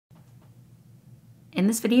In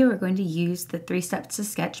this video, we're going to use the 3 steps to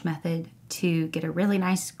sketch method to get a really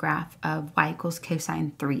nice graph of y equals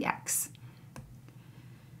cosine 3x.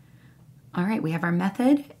 All right, we have our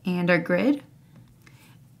method and our grid.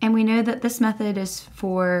 And we know that this method is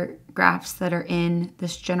for graphs that are in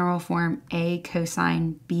this general form a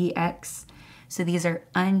cosine bx. So these are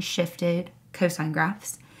unshifted cosine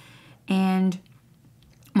graphs. And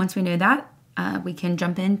once we know that, we can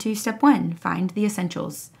jump into step 1, find the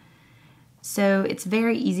essentials. So it's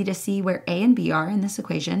very easy to see where a and b are in this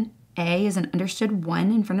equation. A is an understood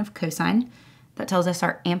 1 in front of cosine. That tells us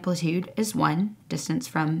our amplitude is 1, distance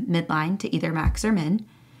from midline to either max or min.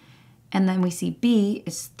 And then we see b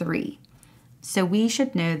is 3. So we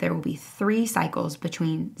should know there will be 3 cycles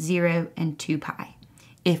between 0 and 2 pi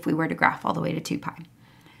if we were to graph all the way to 2 pi.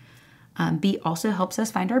 B also helps us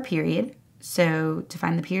find our period. So to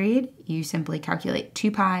find the period, you simply calculate 2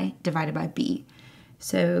 pi divided by b.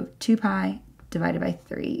 So 2 pi divided by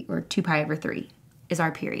 3, or 2 pi over 3, is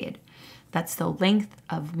our period. That's the length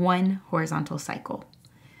of one horizontal cycle.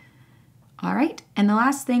 All right, and the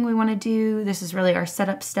last thing we want to do, this is really our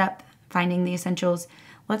setup step, finding the essentials.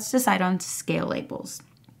 Let's decide on scale labels.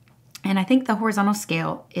 And I think the horizontal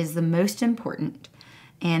scale is the most important.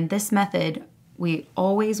 And this method, we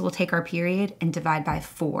always will take our period and divide by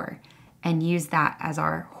 4 and use that as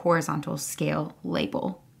our horizontal scale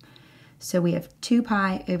label. So we have 2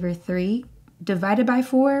 pi over 3 divided by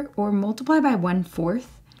 4 or multiply by 1/4.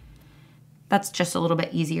 That's just a little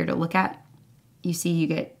bit easier to look at. You see you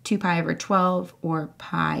get 2 pi over 12 or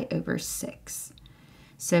pi over 6.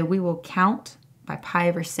 So we will count by pi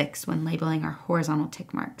over 6 when labeling our horizontal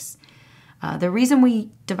tick marks. The reason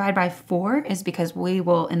we divide by 4 is because we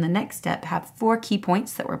will, in the next step, have 4 key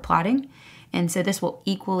points that we're plotting. And so this will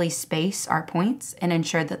equally space our points and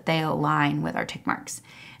ensure that they align with our tick marks.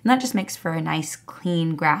 And that just makes for a nice,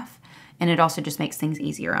 clean graph. And it also just makes things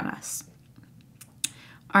easier on us.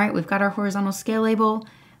 All right, we've got our horizontal scale label.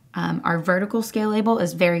 Our vertical scale label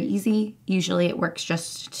is very easy. Usually it works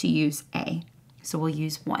just to use A. So we'll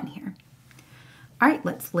use 1 here. All right,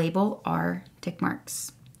 let's label our tick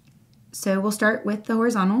marks. So we'll start with the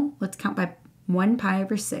horizontal. Let's count by 1 pi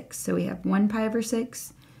over 6. So we have 1 pi over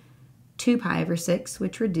 6, 2 pi over 6,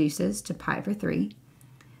 which reduces to pi over 3,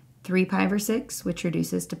 3 pi over 6, which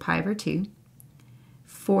reduces to pi over 2,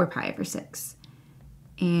 4 pi over 6.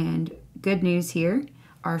 And good news here,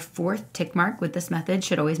 our 4th tick mark with this method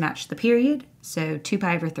should always match the period. So 2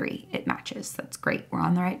 pi over 3, it matches. That's great. We're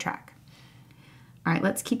on the right track. All right,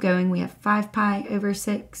 let's keep going. We have 5 pi over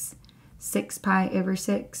 6, 6 pi over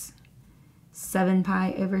 6, 7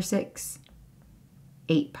 pi over 6,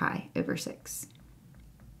 8 pi over 6.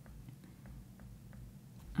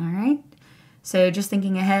 All right, so just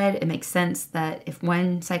thinking ahead, it makes sense that if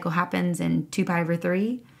one cycle happens in 2 pi over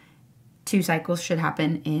 3, 2 cycles should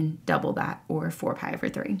happen in double that, or 4 pi over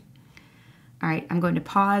 3. All right, I'm going to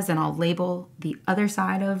pause and I'll label the other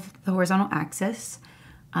side of the horizontal axis.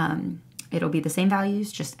 It'll be the same values,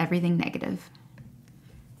 just everything negative.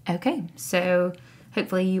 Okay, so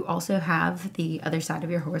hopefully you also have the other side of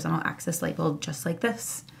your horizontal axis labeled just like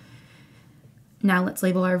this. Now let's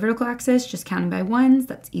label our vertical axis, just counting by 1s.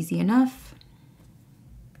 That's easy enough.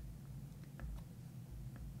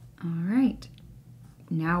 All right,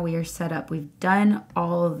 now we are set up. We've done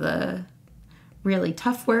all of the really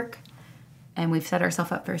tough work and we've set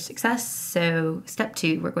ourselves up for success. So step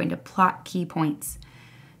 2, we're going to plot key points.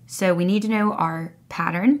 So we need to know our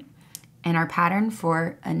pattern, and our pattern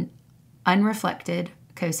for an unreflected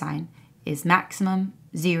cosine is maximum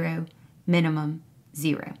 0, minimum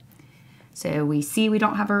 0. So we see we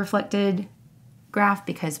don't have a reflected graph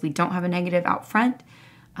because we don't have a negative out front.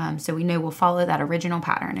 So we know we'll follow that original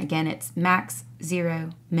pattern. Again, it's max 0,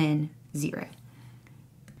 min 0.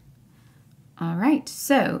 All right,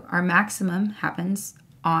 so our maximum happens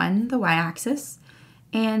on the y-axis,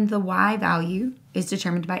 and the y value is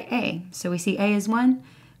determined by a. So we see a is 1.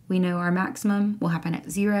 We know our maximum will happen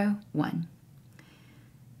at 0, 1.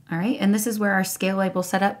 All right, and this is where our scale label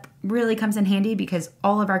setup really comes in handy because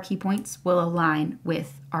all of our key points will align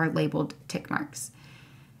with our labeled tick marks.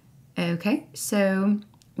 Okay, so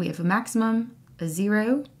we have a maximum, a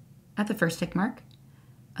 0 at the first tick mark,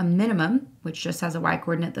 a minimum, which just has a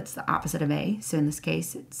y-coordinate that's the opposite of a, so in this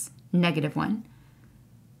case it's -1,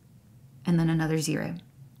 and then another 0.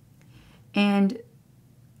 And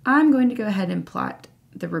I'm going to go ahead and plot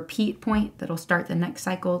the repeat point that'll start the next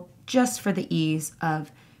cycle just for the ease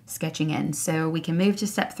of sketching in. So we can move to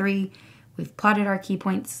step 3. We've plotted our key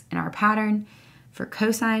points in our pattern for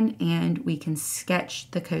cosine, and we can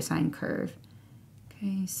sketch the cosine curve.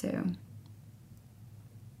 Okay, so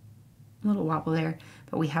a little wobble there,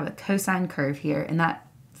 but we have a cosine curve here, and that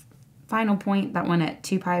final point, that one at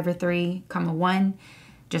 2 pi over 3, comma 1,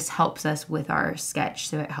 just helps us with our sketch,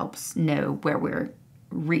 so it helps know where we're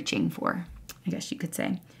reaching for, I guess you could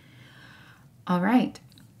say. All right,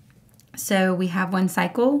 so we have one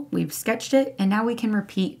cycle, we've sketched it, and now we can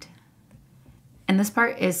repeat. And this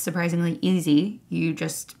part is surprisingly easy. You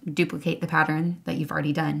just duplicate the pattern that you've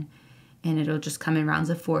already done, and it'll just come in rounds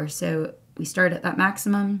of 4. So we start at that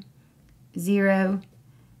maximum, 0,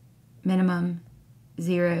 minimum,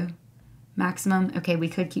 0, maximum. Okay, we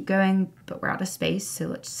could keep going, but we're out of space, so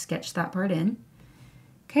let's sketch that part in.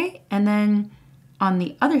 Okay, and then on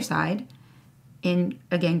the other side, in,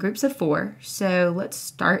 again, groups of 4. So let's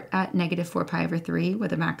start at negative 4 pi over 3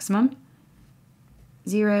 with a maximum,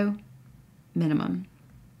 0, minimum,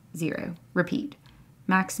 0. Repeat.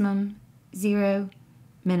 Maximum, 0,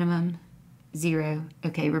 minimum, 0.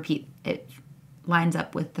 Okay, repeat. It lines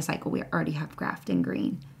up with the cycle we already have graphed in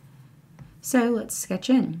green. So let's sketch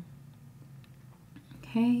in.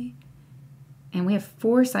 Okay, and we have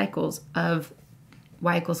 4 cycles of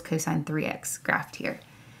y equals cosine 3x graphed here.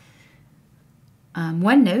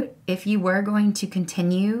 One note, if you were going to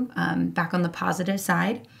continue back on the positive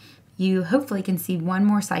side, you hopefully can see one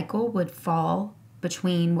more cycle would fall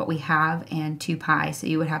between what we have and 2 pi. So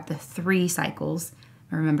you would have the 3 cycles.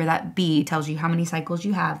 Remember that B tells you how many cycles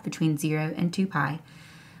you have between 0 and 2 pi.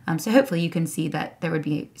 So hopefully you can see that there would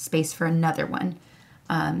be space for another one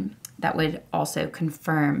that would also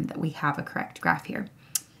confirm that we have a correct graph here.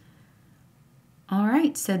 All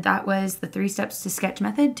right, so that was the 3 steps to sketch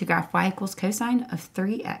method to graph y equals cosine of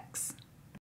 3x.